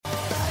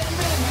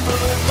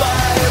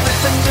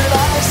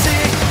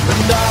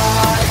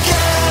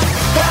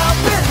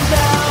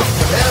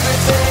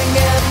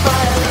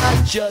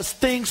just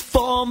thinks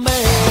for me.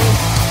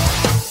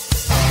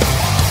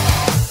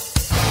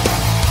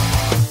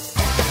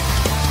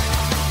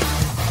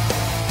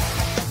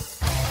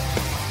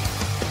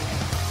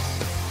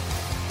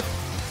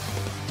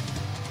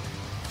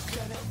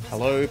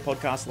 Hello,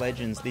 podcast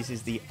legends. This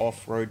is the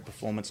Off-Road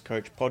Performance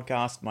Coach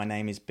podcast. My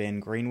name is Ben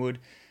Greenwood.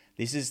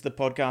 This is the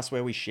podcast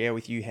where we share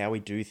with you how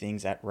we do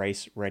things at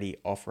Race Ready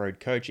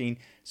Off-Road Coaching.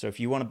 So if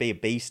you want to be a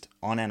beast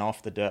on and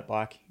off the dirt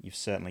bike, you've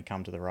certainly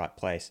come to the right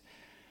place.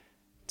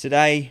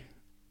 Today,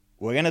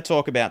 we're going to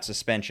talk about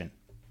suspension.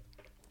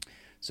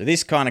 So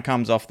this kind of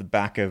comes off the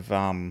back of,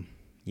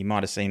 you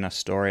might have seen a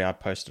story I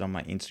posted on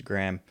my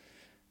Instagram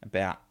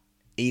about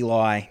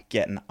Eli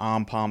getting an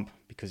arm pump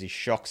because his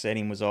shock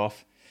setting was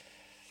off.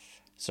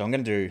 So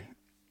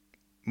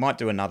might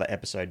do another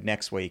episode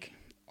next week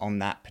on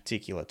that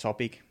particular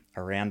topic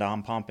around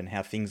arm pump and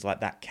how things like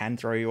that can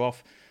throw you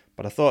off.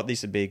 But I thought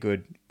this would be a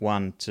good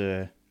one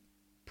to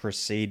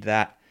precede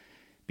that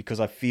because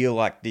I feel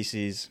like this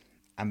is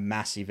a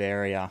massive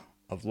area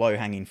of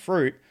low-hanging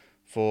fruit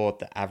for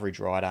the average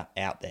rider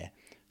out there.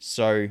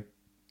 So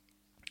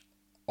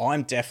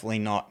I'm definitely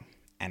not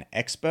an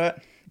expert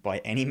by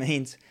any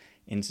means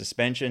in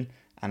suspension,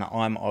 and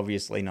I'm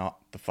obviously not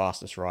the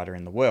fastest rider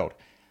in the world.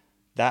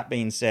 That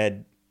being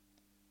said,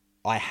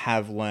 I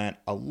have learnt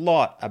a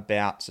lot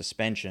about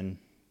suspension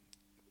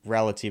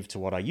relative to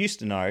what I used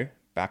to know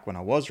back when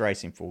I was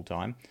racing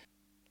full-time.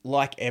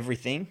 Like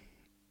everything,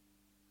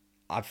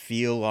 I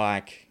feel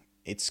like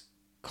it's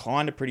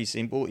kind of pretty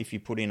simple if you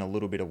put in a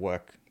little bit of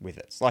work with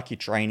it. It's like your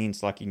training,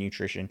 it's like your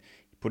nutrition.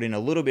 You put in a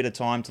little bit of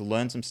time to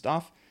learn some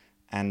stuff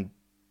and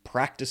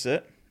practice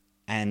it,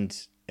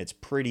 and it's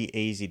pretty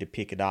easy to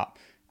pick it up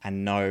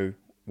and know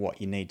what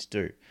you need to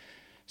do.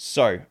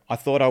 So I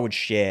thought I would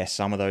share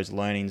some of those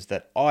learnings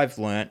that I've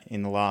learnt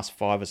in the last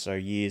 5 or so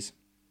years,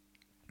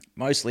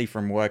 mostly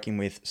from working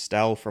with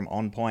Stel from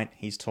On Point.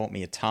 He's taught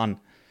me a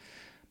ton,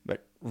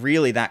 but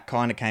really that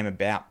kind of came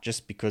about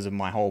just because of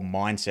my whole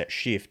mindset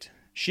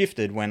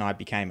shifted when I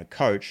became a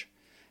coach.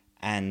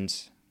 And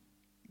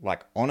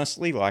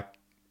honestly,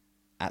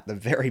 at the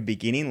very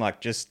beginning,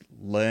 just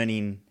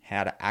learning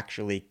how to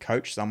actually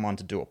coach someone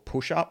to do a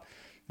push-up.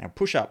 Now,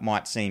 push-up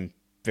might seem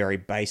very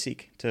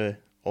basic to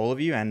all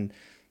of you, and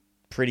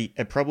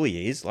it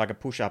probably is. A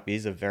push-up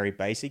is a very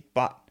basic,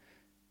 but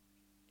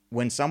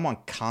when someone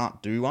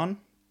can't do one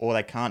or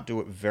they can't do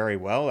it very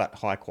well at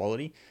high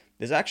quality,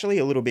 there's actually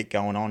a little bit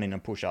going on in a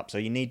push-up. So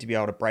you need to be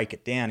able to break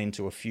it down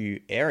into a few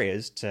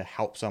areas to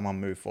help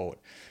someone move forward.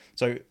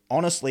 So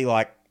honestly,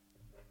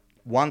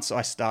 once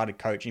I started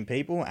coaching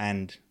people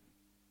and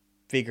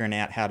figuring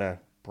out how to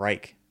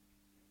break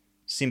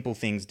simple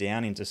things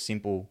down into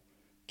simple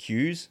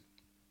cues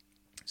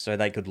so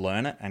they could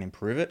learn it and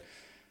improve it,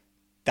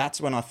 that's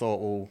when I thought,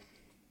 well,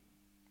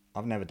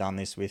 I've never done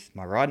this with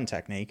my riding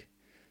technique.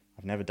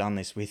 I've never done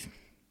this with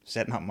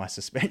setting up my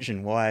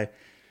suspension. Why?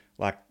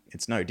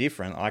 It's no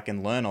different. I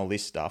can learn all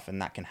this stuff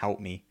and that can help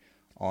me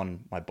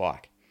on my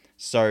bike.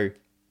 So,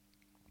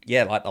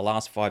 yeah, the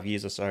last 5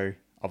 years or so,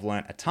 I've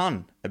learned a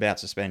ton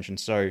about suspension.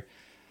 So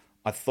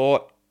I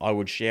thought I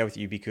would share with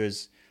you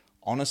because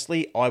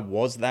honestly, I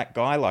was that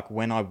guy.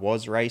 When I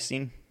was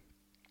racing,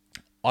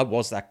 I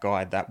was that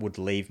guy that would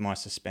leave my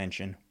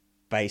suspension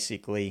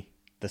basically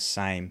the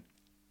same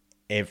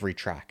every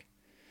track.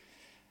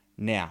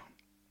 Now,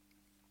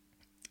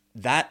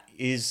 that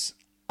is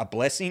a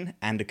blessing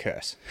and a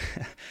curse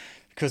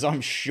because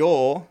I'm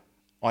sure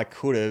I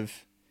could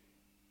have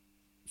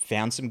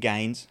found some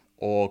gains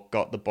or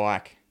got the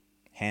bike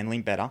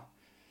handling better.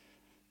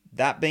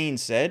 That being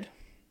said,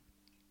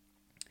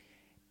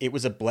 it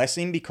was a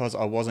blessing because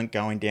I wasn't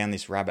going down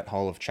this rabbit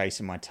hole of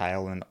chasing my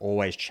tail and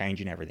always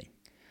changing everything.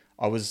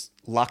 I was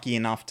lucky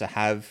enough to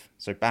have,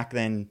 so back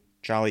then,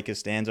 Charlie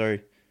Costanzo,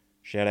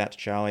 shout out to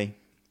Charlie,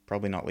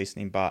 probably not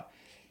listening, but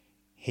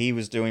he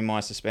was doing my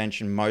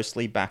suspension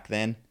mostly back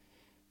then.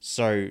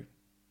 So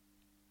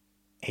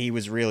he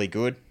was really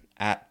good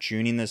at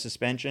tuning the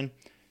suspension.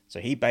 So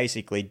he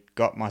basically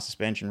got my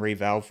suspension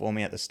revalved for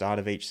me at the start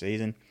of each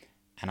season,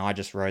 and I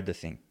just rode the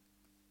thing.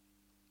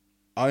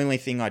 Only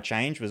thing I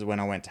changed was when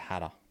I went to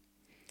Hattah.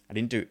 I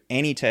didn't do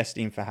any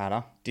testing for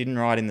Hattah, didn't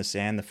ride in the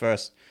sand. The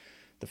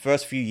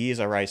first few years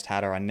I raced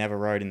Hattah, I never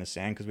rode in the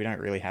sand because we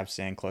don't really have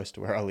sand close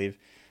to where I live.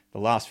 The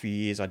last few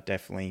years, I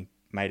definitely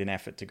made an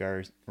effort to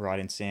go ride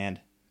in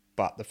sand.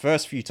 But the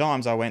first few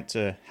times I went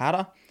to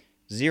Hattah,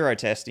 zero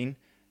testing,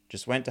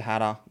 just went to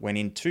Hattah, went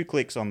in 2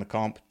 clicks on the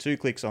comp, 2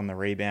 clicks on the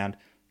rebound,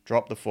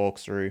 dropped the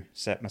forks through,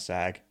 set my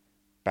sag,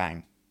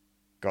 bang,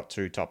 got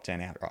 2 top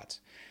 10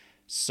 outrights.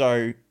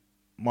 So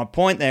my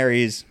point there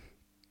is,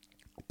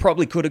 I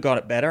probably could have got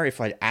it better if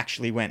I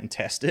actually went and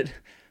tested,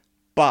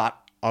 but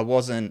I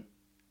wasn't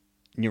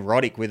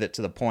neurotic with it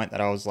to the point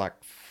that I was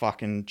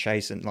fucking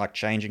chasing,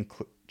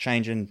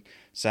 changing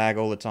sag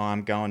all the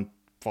time, going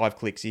 5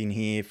 clicks in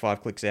here,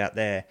 5 clicks out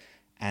there,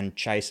 and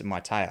chasing my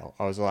tail.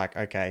 I was like,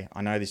 okay,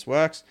 I know this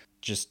works.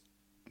 Just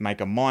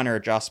make a minor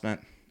adjustment.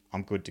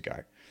 I'm good to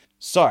go.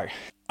 So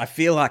I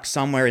feel like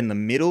somewhere in the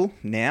middle,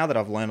 now that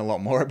I've learned a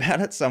lot more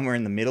about it, somewhere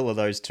in the middle of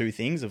those two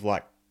things of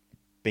like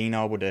being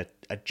able to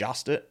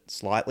adjust it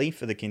slightly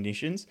for the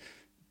conditions,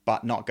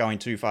 but not going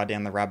too far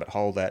down the rabbit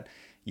hole that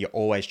you're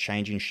always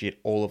changing shit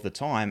all of the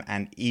time.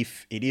 And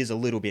if it is a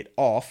little bit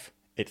off,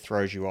 it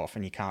throws you off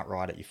and you can't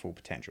ride at your full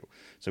potential.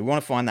 So we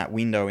want to find that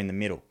window in the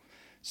middle.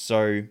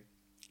 So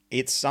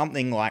it's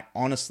something like,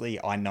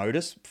 honestly, I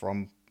notice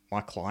from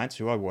my clients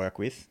who I work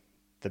with,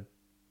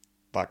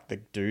 the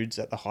dudes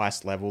at the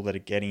highest level that are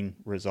getting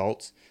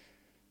results,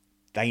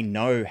 they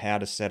know how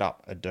to set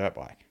up a dirt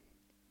bike.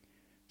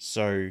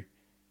 So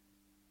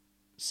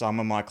some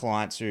of my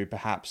clients who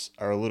perhaps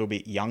are a little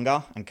bit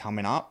younger and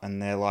coming up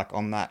and they're like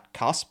on that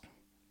cusp,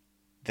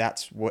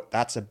 that's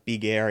a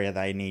big area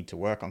they need to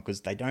work on,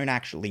 because they don't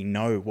actually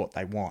know what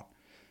they want.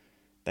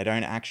 They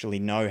don't actually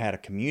know how to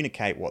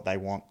communicate what they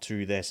want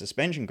to their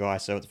suspension guy,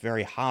 so it's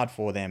very hard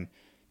for them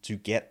to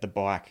get the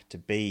bike to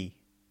be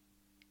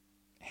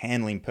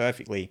handling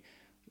perfectly.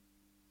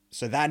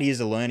 So that is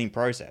a learning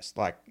process.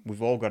 Like,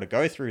 we've all got to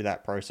go through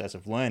that process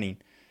of learning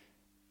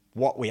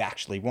what we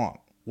actually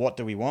want. What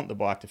do we want the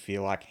bike to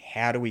feel like?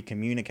 How do we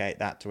communicate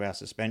that to our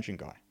suspension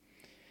guy?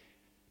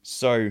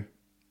 So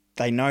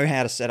they know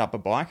how to set up a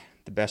bike,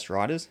 the best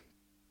riders,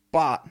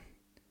 but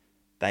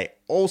they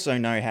also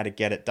know how to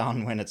get it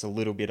done when it's a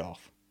little bit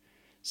off.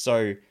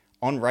 So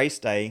on race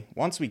day,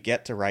 once we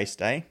get to race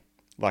day,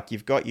 like,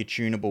 you've got your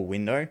tunable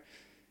window.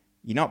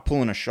 You're not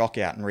pulling a shock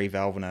out and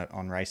revalving it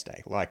on race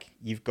day. Like,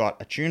 you've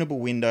got a tunable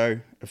window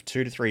of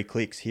 2 to 3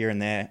 clicks here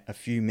and there, a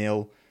few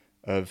mil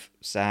of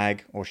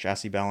sag or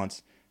chassis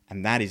balance,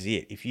 and that is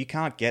it. If you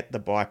can't get the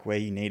bike where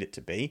you need it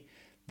to be,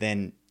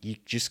 then you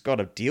just got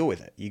to deal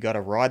with it. You got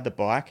to ride the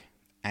bike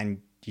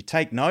and you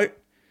take note,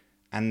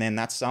 and then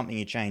that's something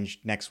you change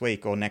next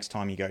week or next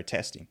time you go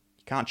testing.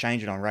 You can't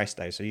change it on race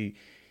day, so you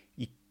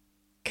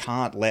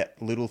can't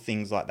let little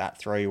things like that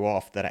throw you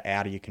off that are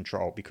out of your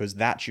control, because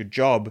that's your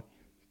job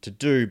to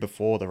do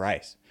before the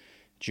race.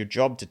 It's your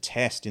job to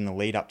test in the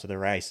lead up to the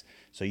race,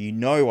 so you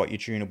know what your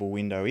tunable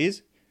window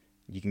is.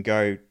 You can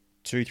go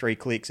 2-3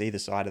 clicks either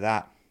side of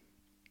that,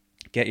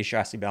 get your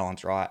chassis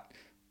balance right,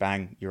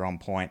 bang, you're on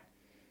point.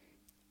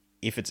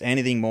 If it's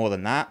anything more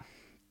than that,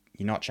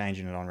 you're not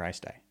changing it on race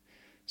day.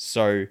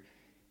 So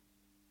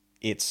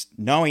it's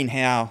knowing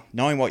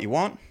what you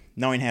want,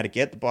 knowing how to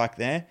get the bike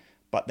there,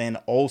 but then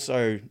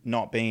also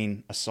not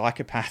being a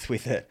psychopath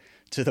with it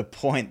to the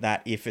point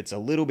that if it's a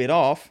little bit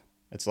off,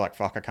 it's like,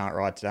 fuck, I can't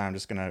ride today. I'm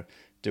just going to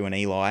do an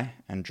Eli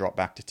and drop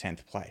back to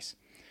 10th place.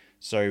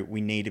 So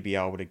we need to be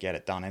able to get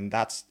it done. And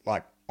that's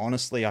like,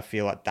 honestly, I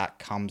feel like that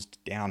comes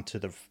down to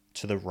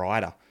the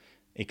rider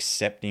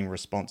accepting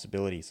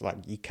responsibilities. Like,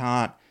 you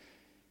can't,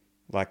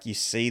 like, you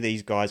see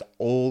these guys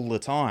all the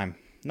time,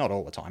 not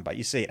all the time, but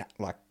you see it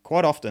like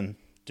quite often,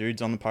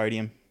 dudes on the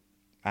podium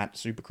at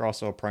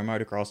Supercross or Pro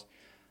Motocross,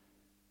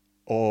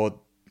 or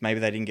maybe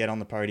they didn't get on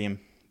the podium,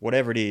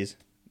 whatever it is,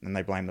 and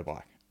they blame the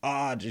bike.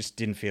 I just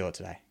didn't feel it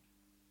today.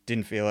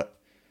 Didn't feel it.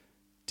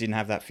 Didn't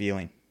have that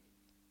feeling.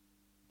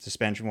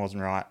 Suspension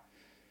wasn't right.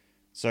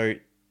 So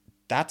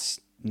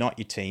that's not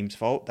your team's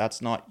fault. That's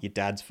not your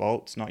dad's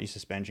fault. It's not your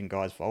suspension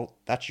guy's fault.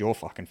 That's your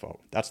fucking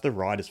fault. That's the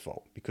rider's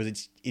fault,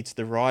 because it's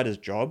the rider's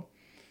job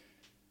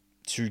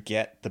to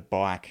get the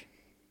bike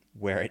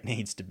where it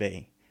needs to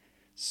be.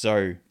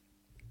 So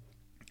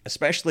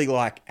especially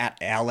like at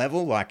our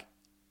level, like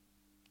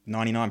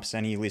 99%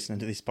 of you listening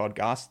to this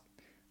podcast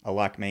are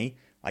like me.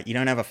 Like, you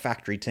don't have a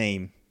factory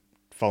team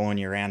following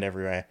you around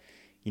everywhere.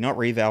 You're not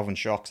revalving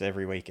shocks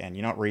every weekend.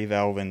 You're not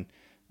revalving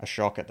a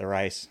shock at the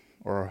race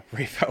or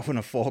revalving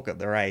a fork at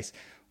the race.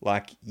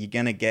 Like, you're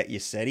going to get your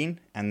setting,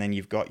 and then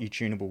you've got your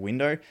tunable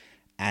window,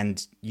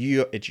 and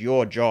it's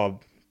your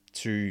job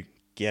to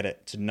get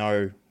it, to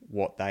know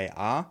what they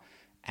are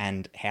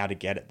and how to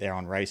get it there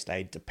on race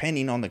day,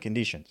 depending on the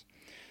conditions.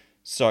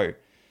 So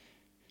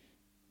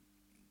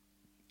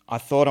I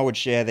thought I would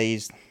share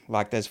these.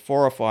 Like, there's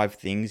 4 or 5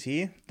 things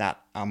here that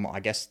I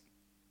guess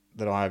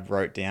that I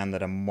wrote down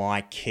that are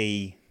my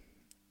key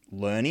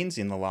learnings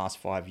in the last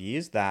 5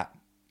 years that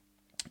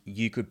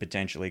you could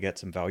potentially get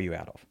some value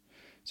out of.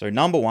 So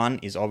number 1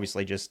 is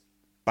obviously just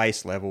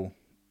base level.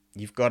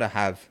 You've got to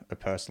have a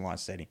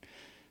personalized setting.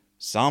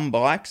 Some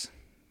bikes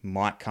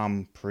might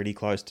come pretty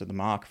close to the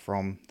mark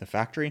from the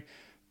factory,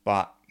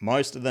 but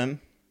most of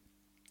them,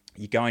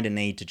 you're going to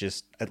need to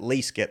just at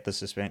least get it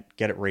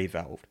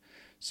revalved.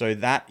 So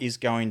that is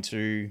going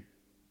to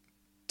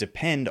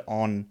depend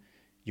on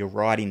your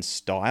riding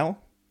style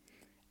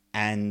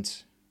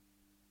and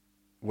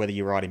whether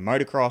you're riding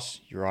motocross,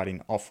 you're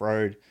riding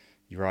off-road,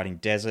 you're riding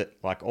desert,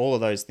 like all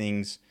of those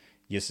things,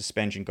 your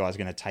suspension guy is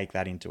going to take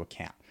that into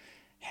account.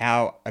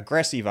 How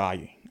aggressive are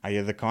you? Are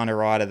you the kind of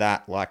rider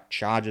that like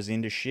charges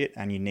into shit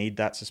and you need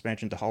that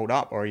suspension to hold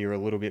up, or are you a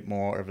little bit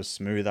more of a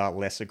smoother,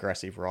 less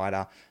aggressive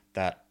rider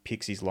that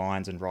picks his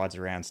lines and rides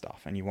around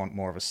stuff and you want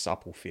more of a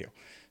supple feel?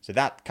 So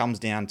that comes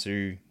down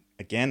to,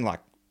 again, like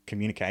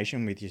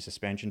communication with your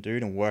suspension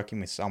dude and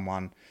working with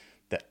someone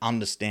that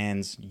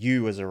understands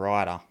you as a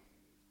rider,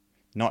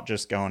 not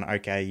just going,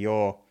 okay,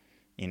 you're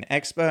in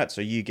expert,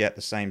 so you get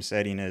the same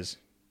setting as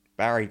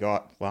Barry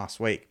got last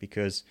week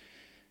because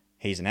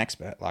he's an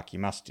expert. Like, you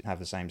must have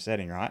the same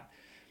setting, right?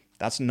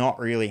 That's not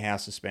really how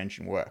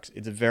suspension works.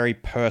 It's a very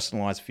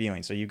personalized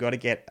feeling. So you've got to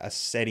get a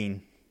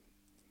setting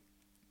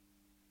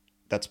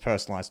that's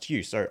personalized to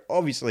you. So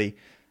obviously,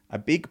 a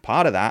big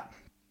part of that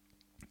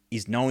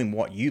is knowing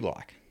what you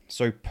like.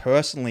 So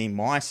personally,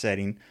 my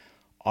setting,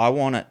 I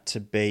would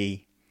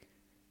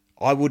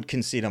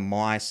consider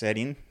my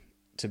setting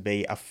to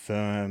be a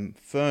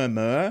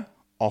firmer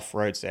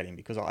off-road setting,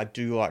 because I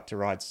do like to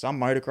ride some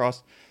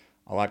motocross.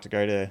 I like to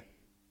go to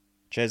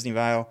Chesney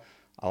Vale.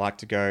 I like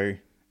to go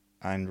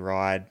and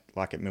ride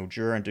like at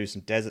Mildura and do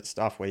some desert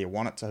stuff where you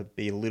want it to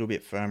be a little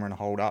bit firmer and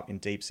hold up in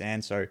deep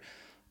sand. So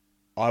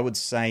I would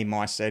say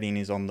my setting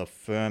is on the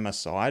firmer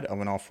side of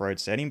an off-road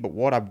setting. But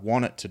what I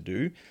want it to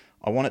do,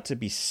 I want it to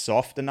be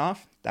soft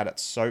enough that it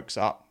soaks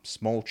up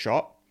small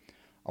chop.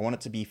 I want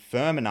it to be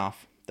firm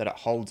enough that it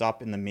holds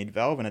up in the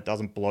mid-valve and it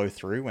doesn't blow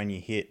through when you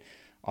hit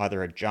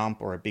either a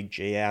jump or a big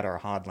G-out or a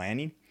hard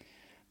landing.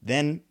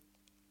 Then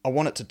I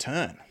want it to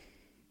turn.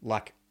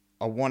 Like,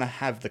 I want to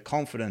have the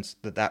confidence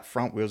that that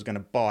front wheel is going to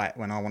bite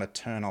when I want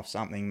to turn off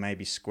something,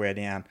 maybe square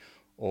down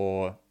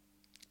or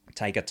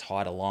take a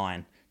tighter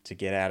line to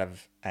get out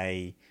of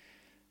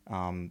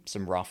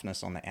some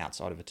roughness on the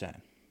outside of a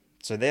turn.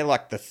 So they're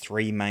like the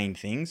three main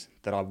things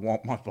that I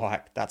want my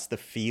bike. That's the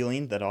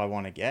feeling that I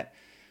want to get.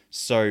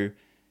 So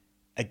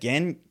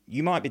again,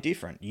 you might be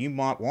different. You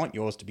might want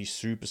yours to be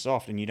super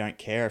soft and you don't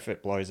care if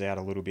it blows out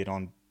a little bit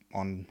on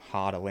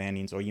harder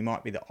landings, or you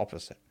might be the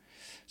opposite.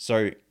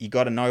 So you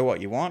got to know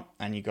what you want,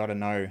 and you got to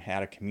know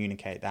how to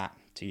communicate that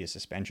to your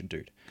suspension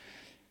dude.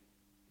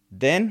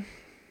 Then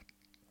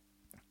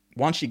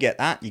once you get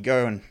that, you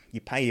go and you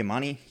pay your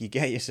money, you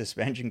get your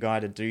suspension guy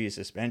to do your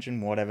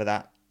suspension, whatever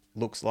that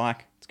looks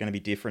like. It's going to be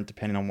different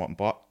depending on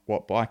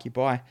what bike you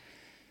buy.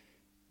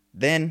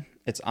 Then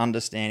it's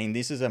understanding,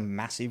 this is a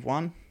massive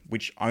one,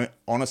 which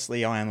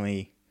honestly, I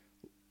only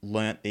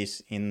learnt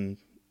this in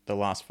the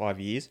last 5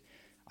 years.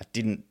 I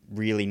didn't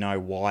really know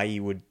why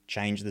you would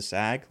change the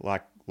sag.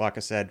 Like I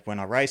said, when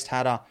I raced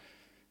Hatter,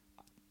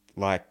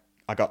 like,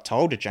 I got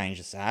told to change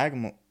the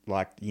sag.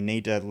 Like, you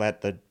need to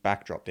let the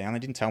back drop down. They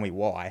didn't tell me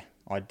why.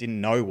 I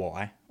didn't know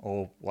why,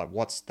 or like,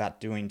 what's that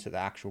doing to the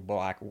actual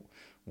bike?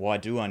 Why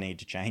do I need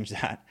to change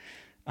that?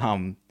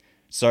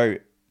 So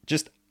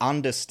just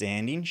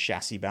understanding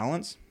chassis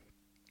balance,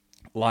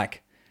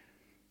 like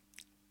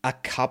a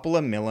couple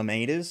of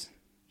millimeters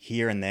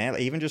here and there,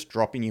 even just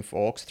dropping your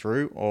forks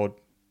through or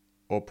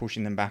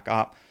pushing them back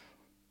up,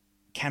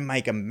 can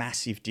make a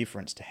massive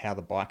difference to how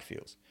the bike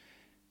feels.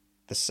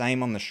 The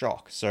same on the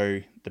shock. So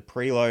the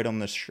preload on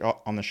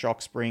the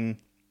shock spring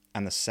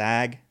and the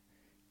sag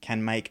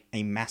can make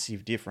a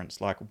massive difference.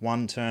 Like,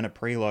 one turn of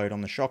preload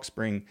on the shock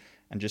spring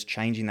and just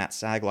changing that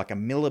sag like a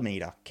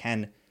millimeter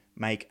can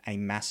make a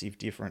massive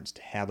difference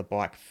to how the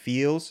bike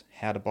feels,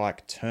 how the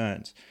bike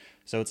turns.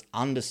 So it's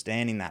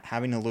understanding that,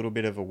 having a little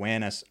bit of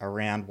awareness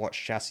around what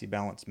chassis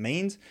balance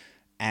means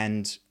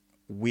and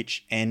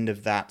which end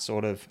of that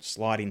sort of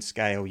sliding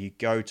scale you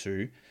go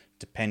to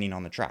depending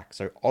on the track.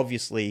 So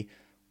obviously,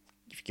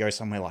 if you go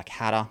somewhere like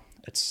Hatter,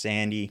 it's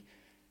sandy,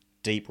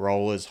 deep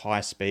rollers,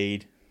 high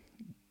speed,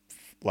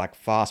 like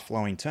fast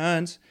flowing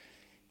turns,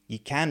 you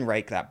can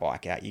rake that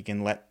bike out. You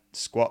can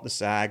squat the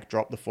sag,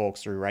 drop the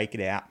forks through, rake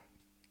it out.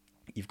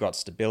 You've got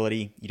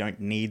stability. You don't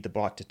need the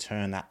bike to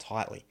turn that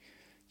tightly.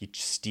 You're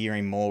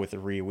steering more with the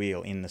rear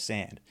wheel in the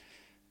sand.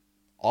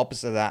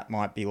 Opposite of that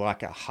might be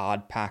like a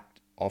hard packed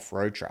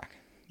off-road track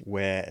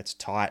where it's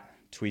tight,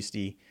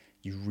 twisty.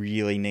 You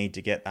really need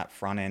to get that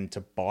front end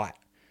to bite.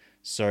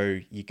 So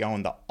you're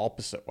going the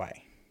opposite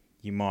way.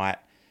 You might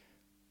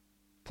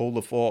pull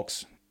the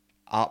forks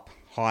up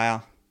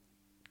higher,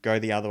 go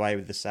the other way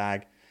with the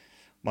sag.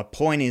 My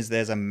point is,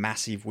 there's a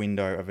massive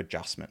window of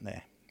adjustment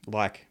there.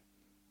 Like,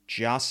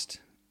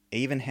 just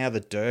even how the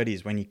dirt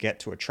is when you get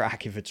to a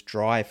track, if it's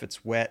dry, if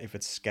it's wet, if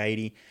it's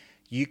skatey,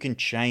 you can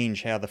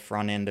change how the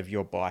front end of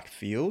your bike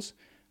feels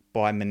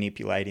by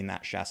manipulating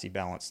that chassis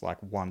balance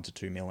like 1 to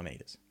 2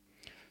 millimeters.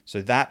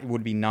 So that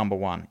would be number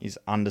one, is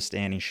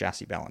understanding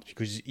chassis balance.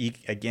 Because you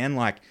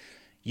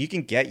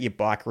can get your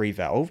bike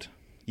revalved,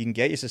 you can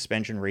get your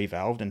suspension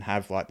revalved and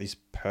have like this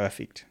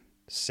perfect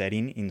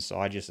setting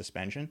inside your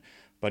suspension.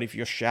 But if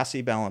your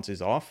chassis balance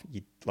is off,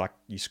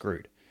 you're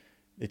screwed.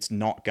 It's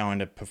not going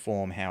to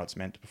perform how it's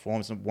meant to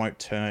perform. It won't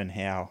turn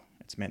how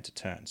it's meant to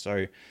turn.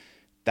 So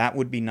that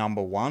would be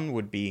number one,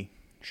 would be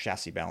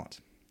chassis balance.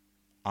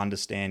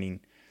 Understanding,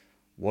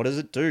 what does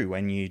it do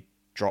when you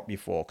drop your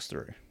forks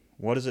through?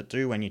 What does it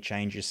do when you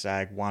change your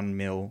sag 1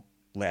 mil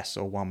less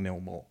or 1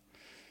 mil more?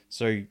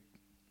 So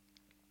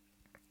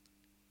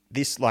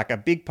this, like, a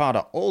big part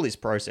of all this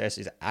process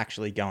is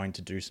actually going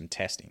to do some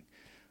testing.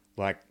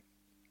 Like,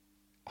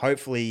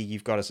 hopefully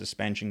you've got a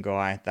suspension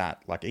guy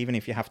that, like, even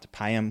if you have to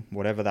pay him,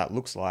 whatever that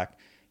looks like,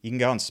 you can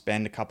go and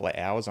spend a couple of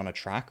hours on a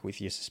track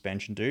with your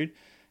suspension dude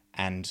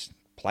and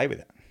play with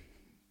it.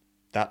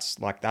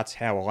 That's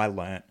how I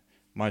learnt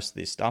most of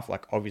this stuff.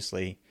 Like,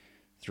 obviously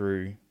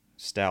through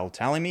Stel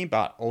telling me,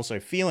 but also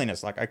feeling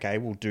it's like, okay,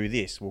 we'll do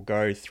this. We'll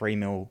go 3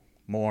 mil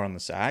more on the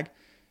sag.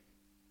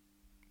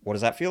 What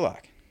does that feel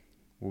like?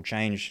 We'll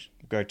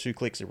go 2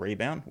 clicks a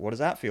rebound. What does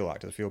that feel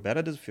like? Does it feel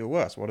better? Does it feel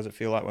worse? What does it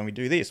feel like when we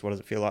do this? What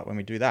does it feel like when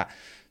we do that?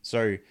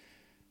 So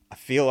I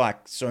feel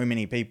like so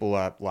many people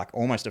are like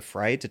almost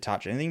afraid to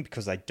touch anything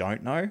because they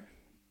don't know.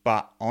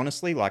 But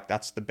honestly, like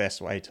that's the best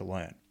way to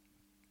learn.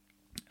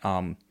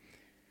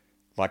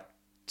 Like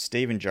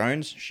Stephen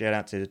Jones, shout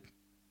out to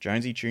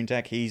Jonesy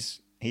TuneTech.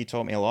 He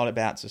taught me a lot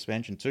about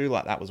suspension too.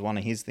 Like that was one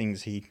of his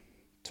things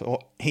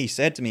he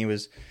said to me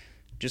was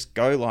just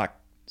go like,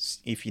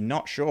 if you're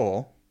not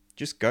sure,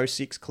 just go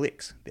 6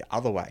 clicks the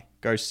other way.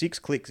 Go 6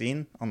 clicks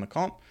in on the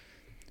comp.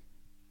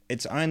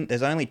 There's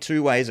only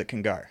 2 ways it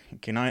can go.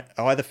 It can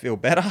either feel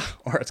better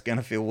or it's going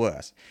to feel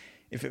worse.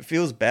 If it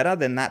feels better,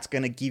 then that's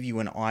going to give you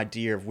an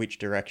idea of which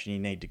direction you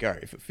need to go.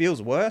 If it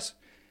feels worse,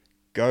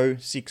 go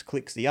 6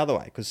 clicks the other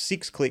way, because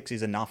 6 clicks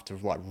is enough to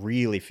like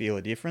really feel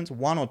a difference.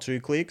 1 or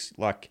 2 clicks,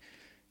 like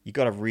you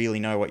got to really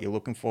know what you're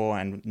looking for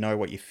and know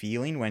what you're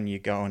feeling when you're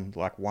going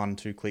like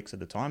 1-2 clicks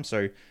at a time.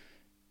 So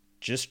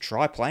just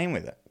try playing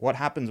with it. What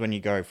happens when you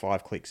go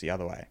 5 clicks the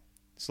other way?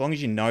 As long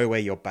as you know where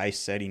your base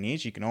setting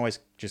is, you can always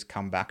just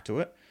come back to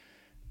it,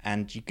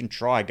 and you can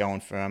try going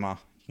firmer.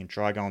 You can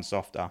try going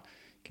softer.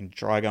 You can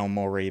try going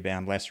more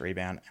rebound, less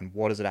rebound, and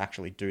what does it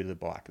actually do to the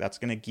bike? That's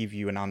going to give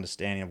you an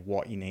understanding of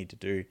what you need to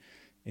do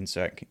in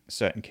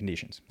certain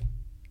conditions.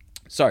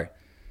 So,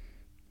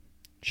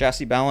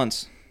 chassis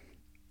balance,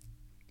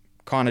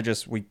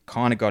 we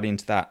kind of got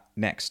into that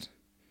next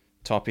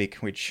topic,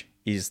 which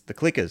is the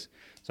clickers.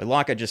 So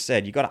like I just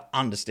said, you got to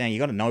understand, you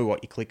got to know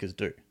what your clickers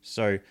do.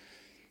 So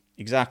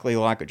exactly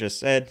like I just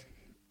said,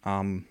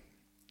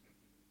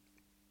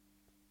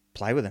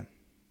 play with them.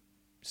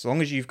 As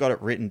long as you've got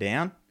it written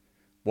down,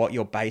 what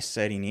your base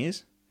setting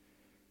is,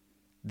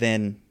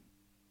 then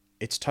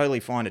it's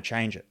totally fine to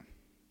change it.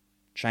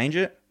 Change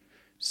it,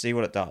 see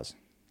what it does.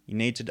 You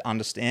need to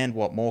understand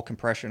what more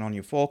compression on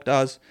your fork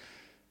does,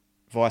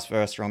 vice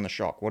versa on the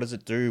shock. What does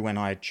it do when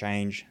I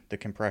change the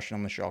compression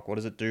on the shock? What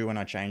does it do when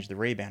I change the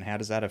rebound? How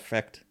does that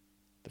affect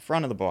the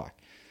front of the bike?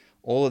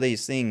 All of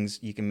these things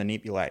you can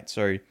manipulate.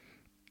 So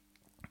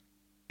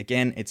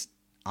again, it's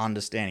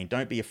understanding.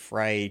 Don't be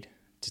afraid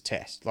to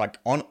test.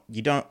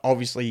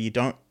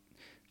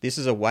 This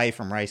is away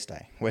from race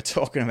day. We're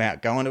talking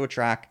about going to a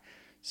track,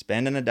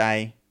 spending a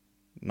day,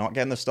 not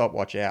getting the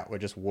stopwatch out. We're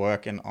just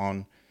working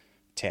on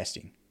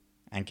testing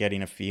and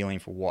getting a feeling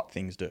for what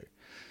things do.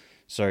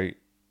 So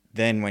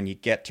then when you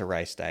get to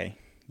race day,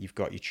 you've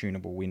got your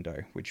tunable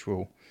window, which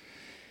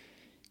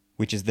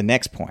is the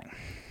next point.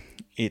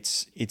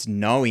 It's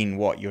knowing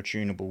what your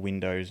tunable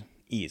windows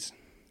is.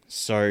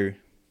 So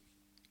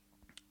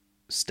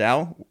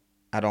Stel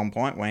at On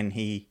Point, when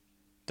he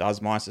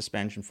does my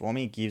suspension for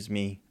me, gives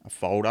me a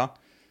folder.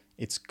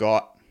 It's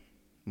got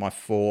my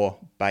 4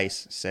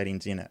 base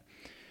settings in it.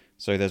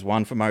 So there's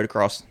one for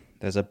motocross.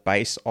 There's a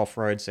base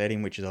off-road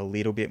setting, which is a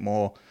little bit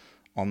more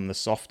on the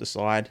softer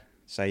side.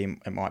 Say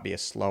it might be a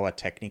slower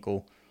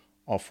technical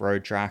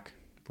off-road track,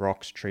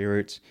 rocks, tree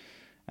roots.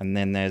 And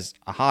then there's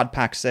a hard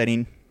pack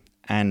setting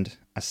and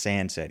a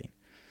sand setting.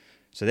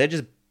 So they're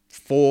just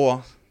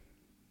 4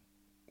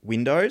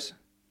 windows,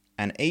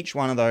 and each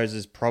one of those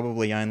is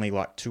probably only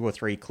like 2 or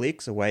 3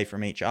 clicks away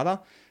from each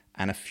other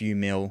and a few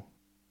mil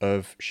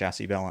of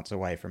chassis balance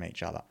away from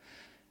each other.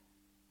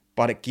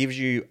 But it gives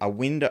you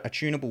a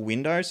tunable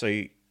window.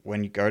 So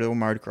when you go to a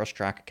motocross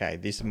track, okay,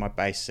 this is my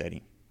base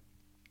setting.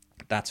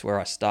 That's where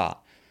I start.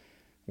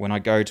 When I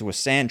go to a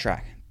sand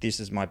track, this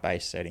is my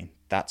base setting.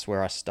 That's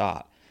where I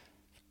start.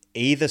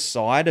 Either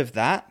side of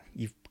that,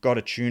 you've got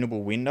a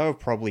tunable window of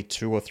probably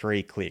 2 or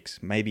 3 clicks,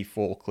 maybe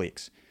 4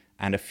 clicks,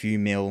 and a few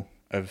mil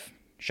of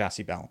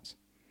chassis balance.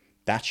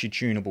 That's your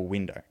tunable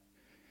window.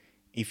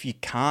 If you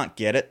can't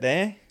get it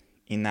there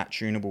in that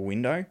tunable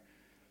window,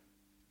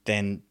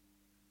 then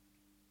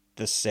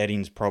the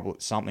settings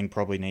something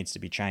probably needs to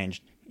be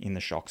changed in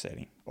the shock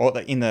setting, or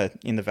in the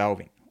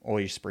valving, or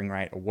your spring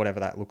rate, or whatever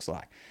that looks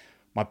like.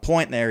 My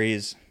point there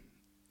is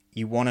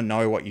you want to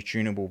know what your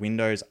tunable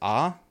windows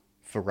are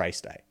for race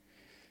day.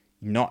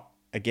 We're not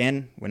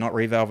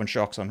revalving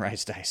shocks on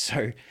race day,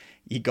 so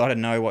you got to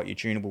know what your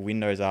tunable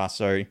windows are.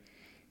 So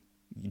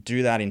you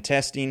do that in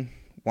testing.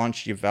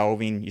 Once you're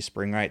valving your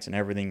spring rates and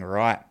everything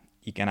right,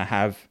 you're going to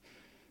have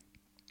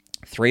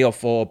 3 or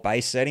 4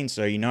 base settings.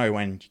 So you know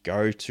when you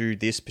go to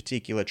this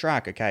particular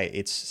track, okay,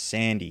 it's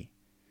sandy.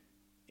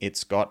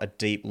 It's got a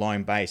deep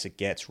loam base. It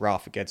gets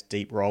rough. It gets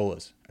deep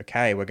rollers.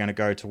 Okay, we're going to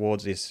go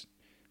towards this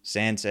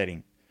sand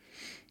setting.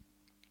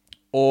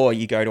 Or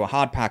you go to a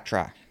hard pack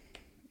track.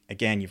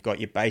 Again, you've got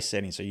your base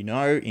setting. So you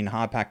know in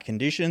hard pack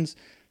conditions,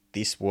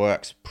 this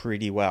works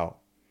pretty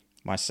well.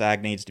 My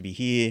sag needs to be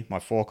here. My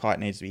fork height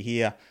needs to be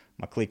here.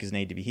 My clickers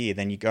need to be here.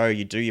 Then you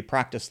do your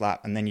practice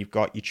lap, and then you've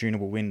got your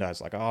tunable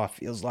windows. Like, it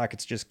feels like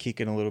it's just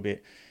kicking a little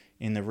bit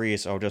in the rear,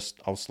 so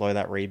I'll slow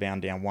that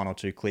rebound down 1 or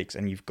 2 clicks,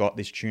 and you've got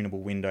this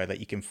tunable window that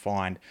you can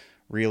find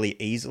really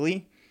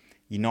easily.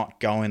 You're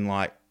not going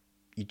like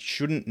you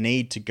shouldn't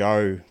need to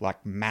go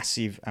like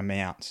massive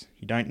amounts.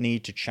 You don't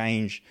need to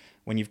change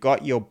when you've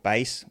got your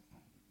base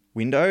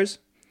windows.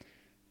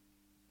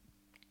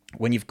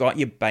 When you've got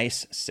your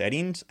base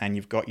settings and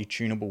you've got your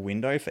tunable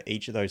window for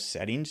each of those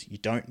settings, you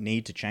don't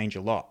need to change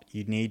a lot.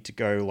 You need to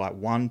go like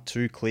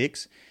 1-2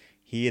 clicks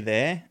here,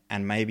 there,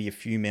 and maybe a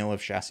few mil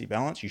of chassis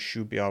balance. You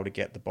should be able to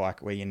get the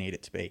bike where you need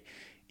it to be.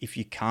 If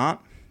you can't,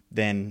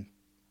 then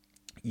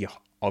you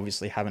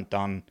obviously haven't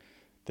done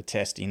the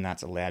testing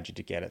that's allowed you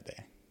to get it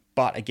there.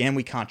 But again,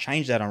 we can't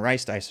change that on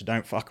race day, so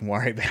don't fucking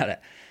worry about it.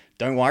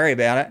 Don't worry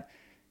about it.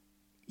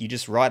 You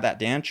just write that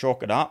down,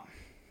 chalk it up,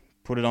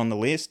 put it on the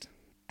list,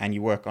 and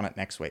you work on it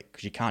next week,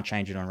 because you can't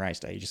change it on race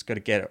day. You just got to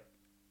get it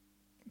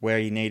where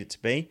you need it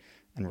to be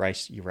and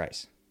race your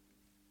race.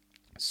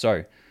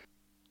 So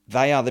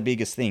they are the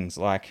biggest things.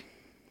 Like,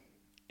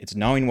 it's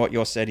knowing what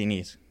your setting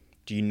is.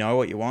 Do you know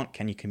what you want?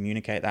 Can you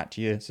communicate that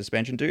to your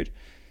suspension dude?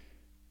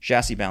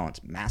 Chassis balance,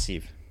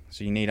 massive.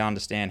 So you need to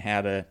understand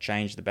how to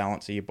change the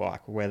balance of your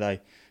bike.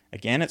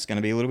 Again, it's going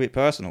to be a little bit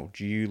personal.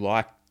 Do you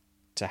like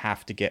to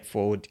have to get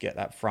forward to get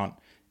that front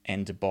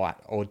end to bite?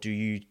 Or do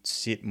you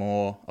sit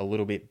more a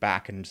little bit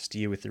back and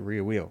steer with the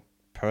rear wheel?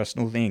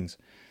 Personal things.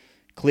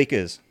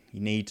 Clickers, you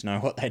need to know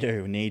what they do.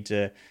 You need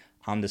to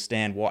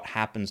understand what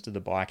happens to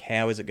the bike.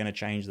 How is it going to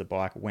change the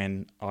bike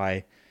when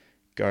I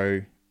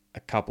go a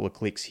couple of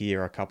clicks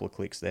here, a couple of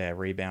clicks there,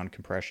 rebound,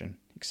 compression,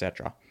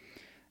 etc.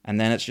 And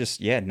then it's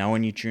just,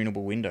 knowing your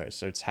tunable windows.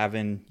 So it's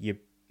having your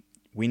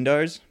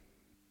windows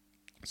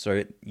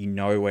so you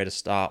know where to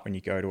start when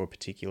you go to a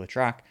particular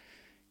track.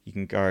 You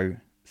can go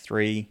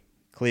 3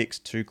 clicks,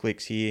 2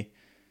 clicks here,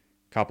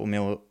 couple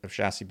mil of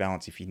chassis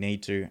balance if you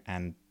need to,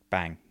 and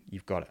bang,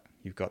 you've got it.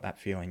 You've got that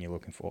feeling you're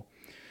looking for.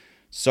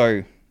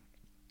 So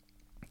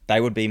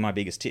they would be my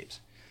biggest tips.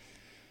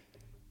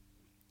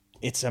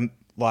 It's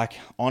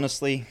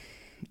honestly,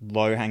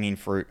 low-hanging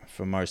fruit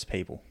for most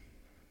people.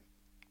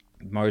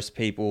 Most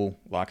people,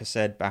 like I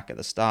said back at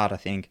the start, I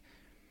think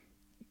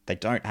they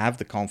don't have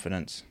the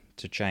confidence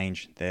to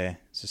change their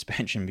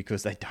suspension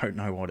because they don't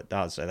know what it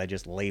does, so they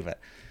just leave it.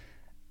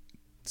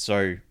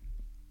 So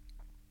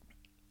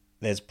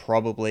there's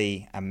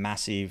probably a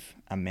massive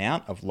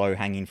amount of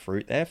low-hanging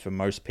fruit there for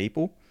most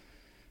people,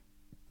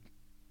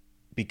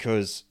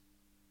 because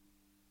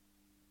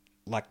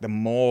the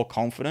more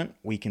confident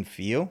we can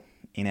feel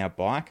in our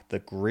bike, the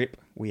grip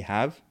we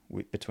have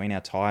between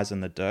our tires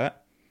and the dirt,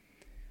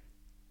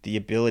 the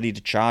ability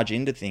to charge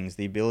into things,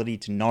 the ability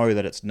to know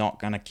that it's not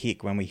going to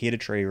kick when we hit a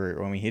tree root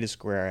or when we hit a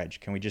square edge.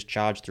 Can we just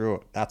charge through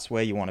it? That's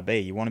where you want to be.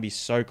 You want to be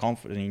so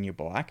confident in your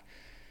bike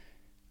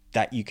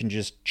that you can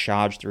just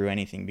charge through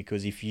anything.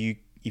 Because if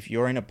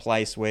you're in a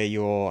place where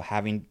you're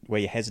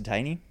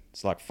hesitating,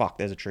 it's like, fuck,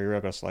 there's a tree root,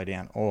 I've got to slow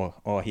down.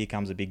 Or here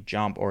comes a big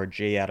jump or a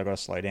G out, I've got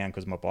to slow down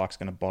because my bike's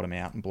going to bottom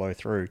out and blow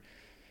through.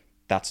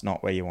 That's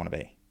not where you want to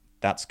be.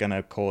 That's going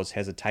to cause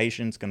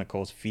hesitation. It's going to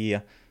cause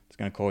fear. It's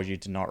going to cause you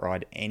to not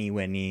ride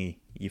anywhere near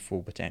your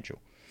full potential.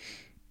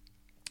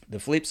 The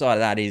flip side of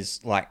that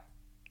is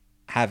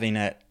having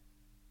it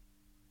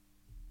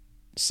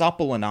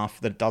supple enough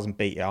that it doesn't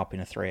beat you up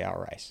in a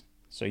 3-hour race.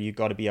 So you've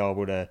got to be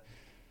able to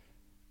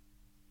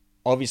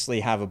obviously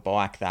have a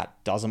bike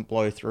that doesn't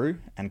blow through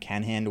and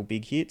can handle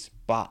big hits,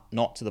 but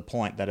not to the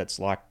point that it's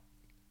like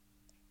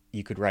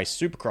you could race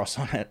Supercross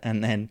on it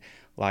and then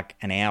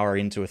an hour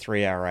into a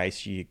 3-hour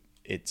race,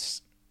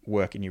 it's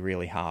working you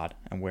really hard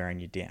and wearing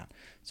you down.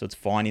 So it's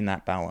finding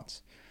that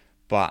balance.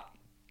 But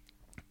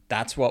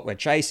that's what we're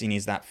chasing,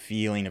 is that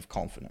feeling of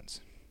confidence.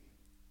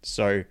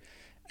 So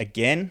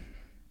again,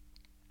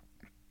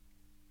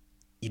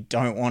 you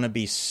don't want to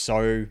be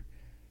so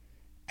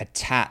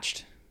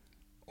attached,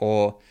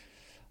 or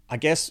I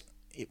guess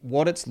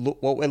what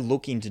we're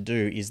looking to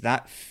do is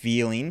that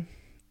feeling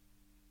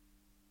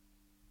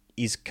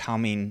is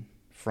coming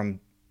from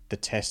the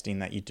testing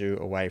that you do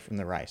away from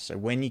the race. So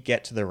when you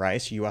get to the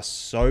race, you are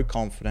so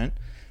confident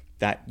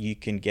that you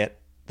can get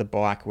the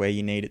bike where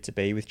you need it to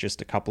be with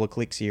just a couple of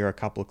clicks here, a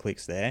couple of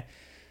clicks there,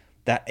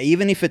 that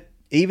even if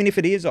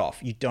it is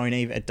off, it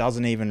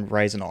doesn't even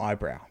raise an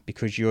eyebrow,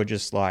 because you're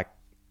just like,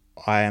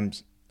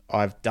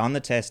 I've done the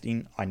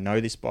testing. I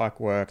know this bike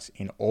works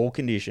in all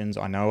conditions.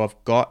 I know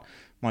I've got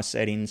my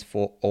settings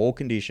for all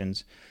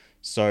conditions.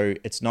 So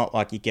it's not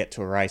like you get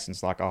to a race and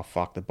it's like, oh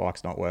fuck, the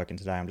bike's not working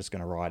today, I'm just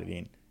going to ride it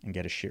in and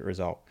get a shit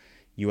result.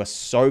 You are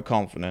so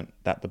confident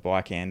that the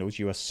bike handles.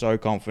 You are so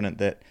confident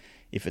that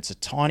if it's a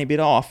tiny bit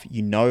off,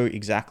 you know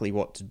exactly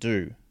what to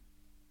do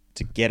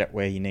to get it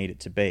where you need it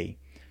to be.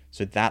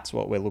 So that's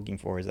what we're looking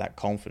for, is that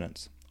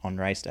confidence on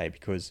race day,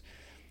 because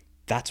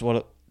that's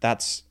what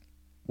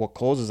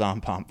causes arm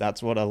pump.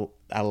 That's what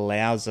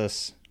allows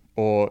us,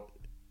 or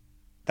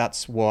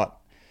that's what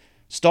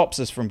stops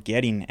us from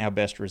getting our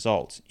best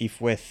results.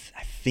 If we're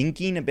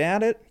thinking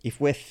about it,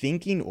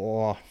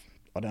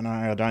 I don't know,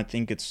 I don't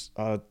think it's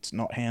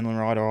not handling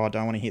right, or I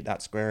don't want to hit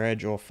that square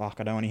edge, or fuck,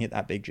 I don't want to hit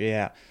that big G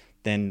out,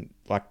 then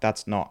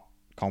that's not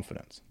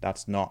confidence.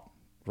 That's not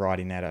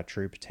riding at our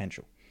true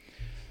potential.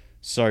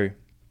 So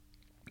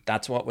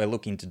that's what we're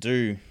looking to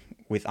do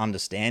with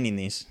understanding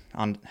this,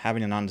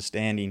 having an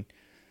understanding.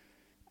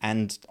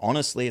 And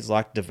honestly, it's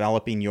like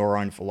developing your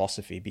own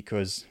philosophy,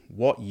 because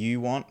what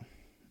you want,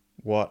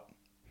 what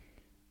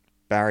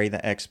Barry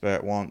the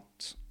expert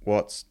wants,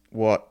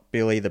 what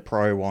Billy the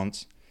pro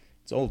wants,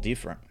 it's all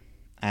different.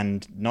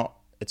 And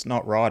it's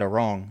not right or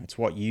wrong. It's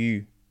what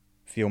you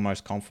feel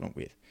most confident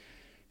with.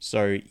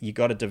 So you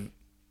got to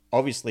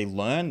obviously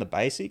learn the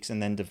basics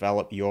and then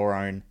develop your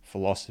own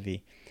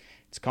philosophy.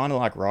 It's kind of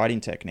like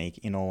writing technique,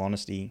 in all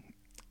honesty,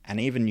 and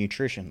even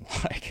nutrition.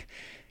 Like,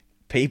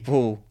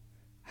 people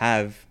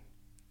have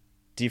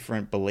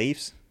different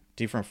beliefs,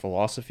 different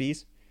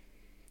philosophies.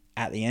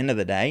 At the end of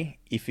the day,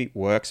 if it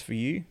works for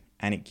you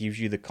and it gives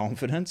you the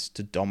confidence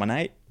to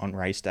dominate on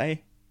race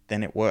day,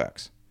 then it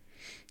works.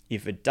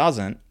 If it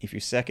doesn't, if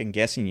you're second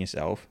guessing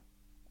yourself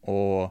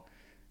or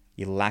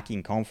you're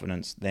lacking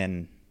confidence,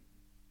 then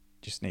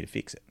just need to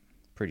fix it.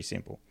 Pretty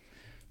simple.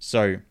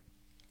 So,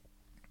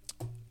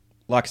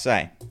 like I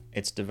say,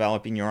 it's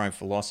developing your own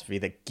philosophy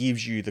that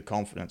gives you the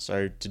confidence.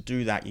 So to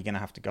do that, you're going to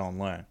have to go and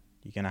learn.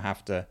 You're going to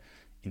have to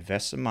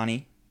invest some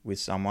money with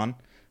someone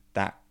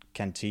that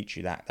can teach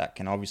you that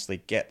can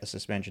obviously get the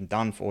suspension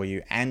done for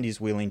you and is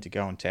willing to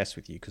go and test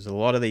with you, because a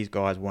lot of these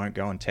guys won't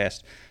go and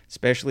test,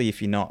 especially if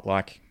you're not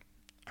like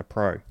a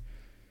pro.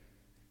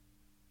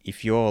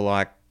 If you're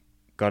like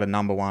got a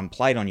number one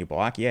plate on your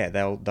bike, yeah,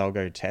 they'll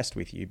go test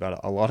with you. But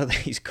a lot of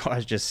these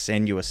guys just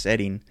send you a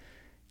setting,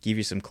 give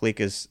you some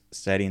clickers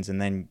settings,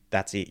 and then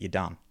that's it, you're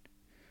done.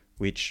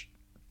 Which,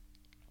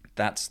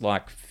 that's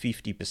like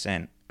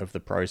 50% of the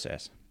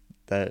process.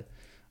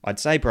 I'd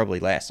say probably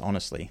less,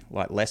 honestly,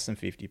 like less than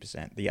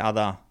 50%. The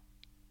other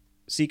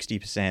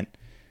 60%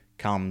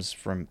 comes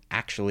from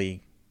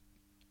actually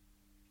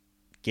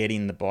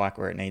getting the bike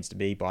where it needs to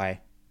be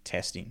by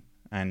testing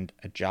and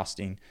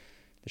adjusting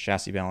the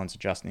chassis balance,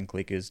 adjusting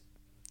clickers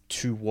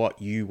to what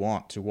you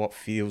want, to what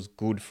feels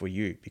good for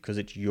you, because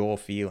it's your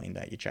feeling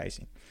that you're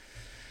chasing.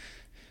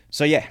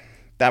 So yeah,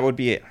 that would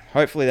be it.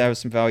 Hopefully there was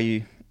some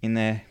value in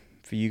there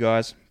for you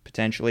guys,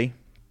 potentially.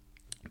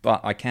 But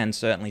I can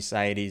certainly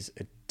say it is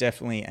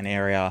definitely an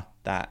area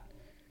that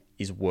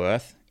is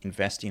worth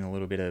investing a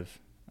little bit of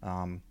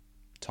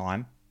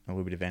time, a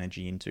little bit of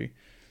energy into,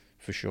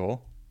 for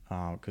sure,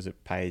 because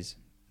it pays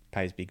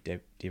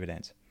big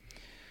dividends.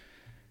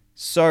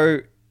 So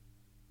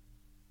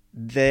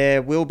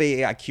there will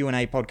be a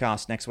Q&A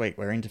podcast next week.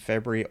 We're into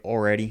February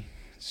already,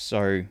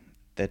 so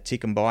they're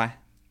ticking by.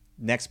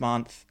 Next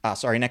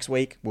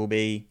week will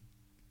be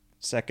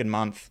second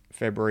month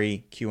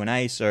February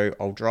Q&A, so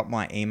I'll drop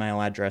my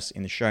email address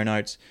in the show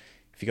notes.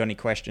 If you got any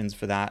questions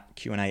for that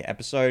Q&A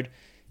episode,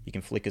 you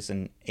can flick us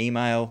an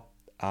email.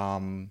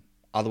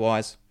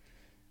 Otherwise,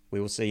 we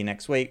will see you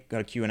next week.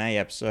 Got a Q&A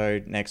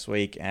episode next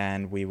week,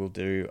 and we will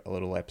do a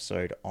little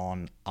episode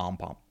on arm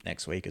pump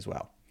next week as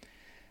well.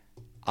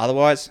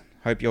 Otherwise,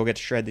 hope you all get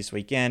to shred this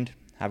weekend.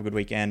 Have a good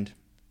weekend.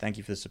 Thank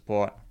you for the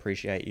support.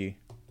 Appreciate you.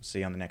 See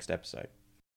you on the next episode.